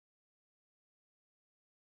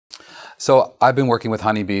So I've been working with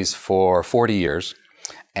honeybees for 40 years,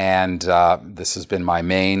 and this has been my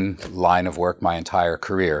main line of work my entire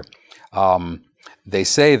career. They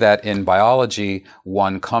say that in biology,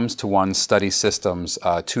 one comes to one's study systems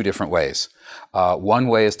two different ways. One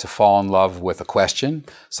way is to fall in love with a question,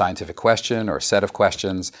 scientific question or a set of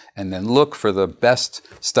questions, and then look for the best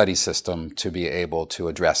study system to be able to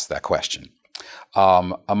address that question.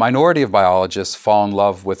 A minority of biologists fall in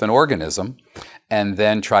love with an organism and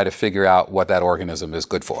then try to figure out what that organism is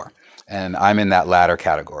good for. And I'm in that latter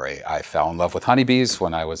category. I fell in love with honeybees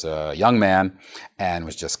when I was a young man and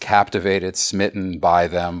was just captivated, smitten by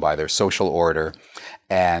them, by their social order.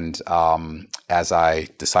 And as I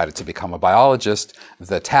decided to become a biologist,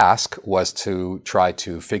 the task was to try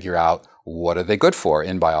to figure out what are they good for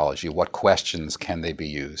in biology? What questions can they be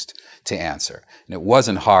used to answer? And it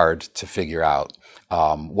wasn't hard to figure out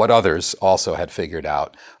what others also had figured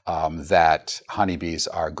out, that honeybees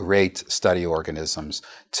are great study organisms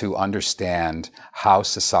to understand how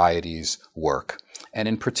societies work. And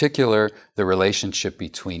in particular, the relationship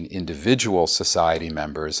between individual society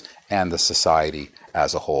members and the society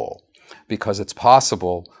as a whole. Because it's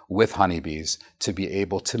possible with honeybees to be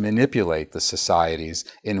able to manipulate the societies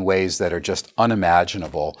in ways that are just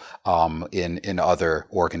unimaginable in other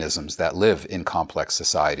organisms that live in complex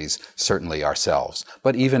societies, certainly ourselves,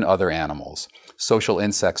 but even other animals. Social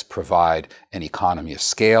insects provide an economy of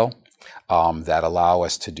scale that allow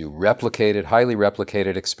us to do highly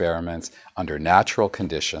replicated experiments under natural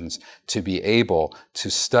conditions to be able to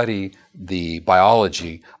study the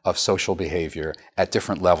biology of social behavior at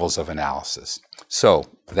different levels of analysis. So,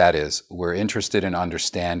 that is, we're interested in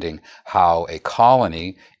understanding how a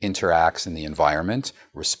colony interacts in the environment,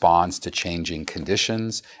 responds to changing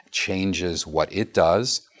conditions, changes what it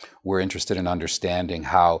does. We're interested in understanding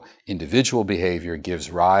how individual behavior gives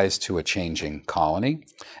rise to a changing colony.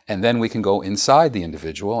 And then we can go inside the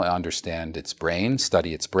individual and understand its brain,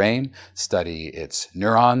 study its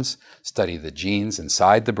neurons, study the genes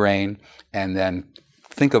inside the brain, and then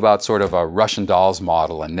think about sort of a Russian dolls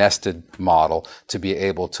model, a nested model, to be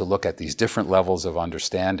able to look at these different levels of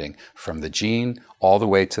understanding from the gene all the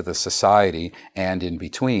way to the society and in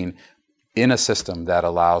between, in a system that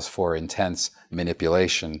allows for intense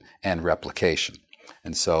manipulation and replication.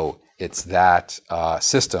 And so it's that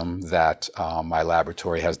system that my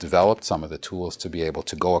laboratory has developed, some of the tools to be able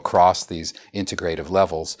to go across these integrative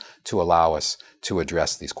levels to allow us to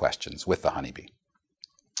address these questions with the honeybee.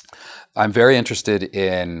 I'm very interested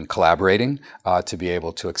in collaborating to be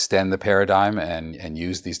able to extend the paradigm and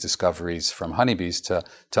use these discoveries from honeybees to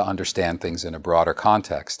understand things in a broader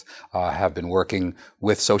context. I have been working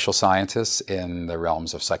with social scientists in the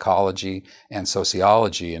realms of psychology and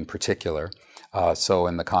sociology in particular. So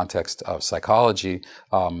in the context of psychology,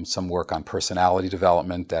 some work on personality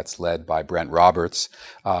development that's led by Brent Roberts,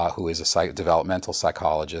 who is a developmental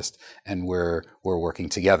psychologist, and we're working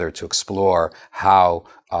together to explore how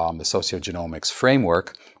the sociogenomics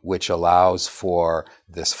framework, which allows for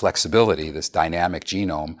this flexibility, this dynamic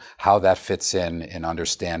genome, how that fits in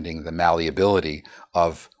understanding the malleability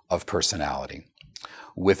of personality.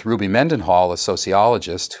 With Ruby Mendenhall, a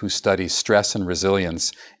sociologist who studies stress and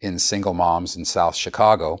resilience in single moms in South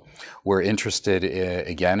Chicago, we're interested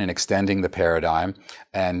again in extending the paradigm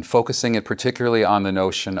and focusing it particularly on the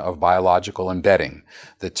notion of biological embedding,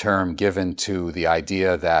 the term given to the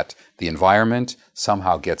idea that the environment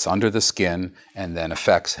somehow gets under the skin and then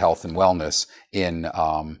affects health and wellness in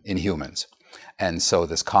humans. And so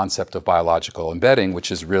this concept of biological embedding,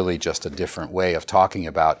 which is really just a different way of talking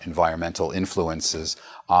about environmental influences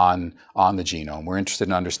on the genome, we're interested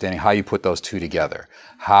in understanding how you put those two together.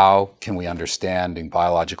 How can we understand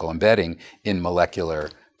biological embedding in molecular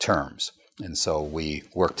terms? And so we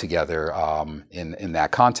work together in that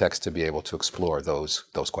context to be able to explore those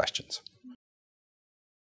questions.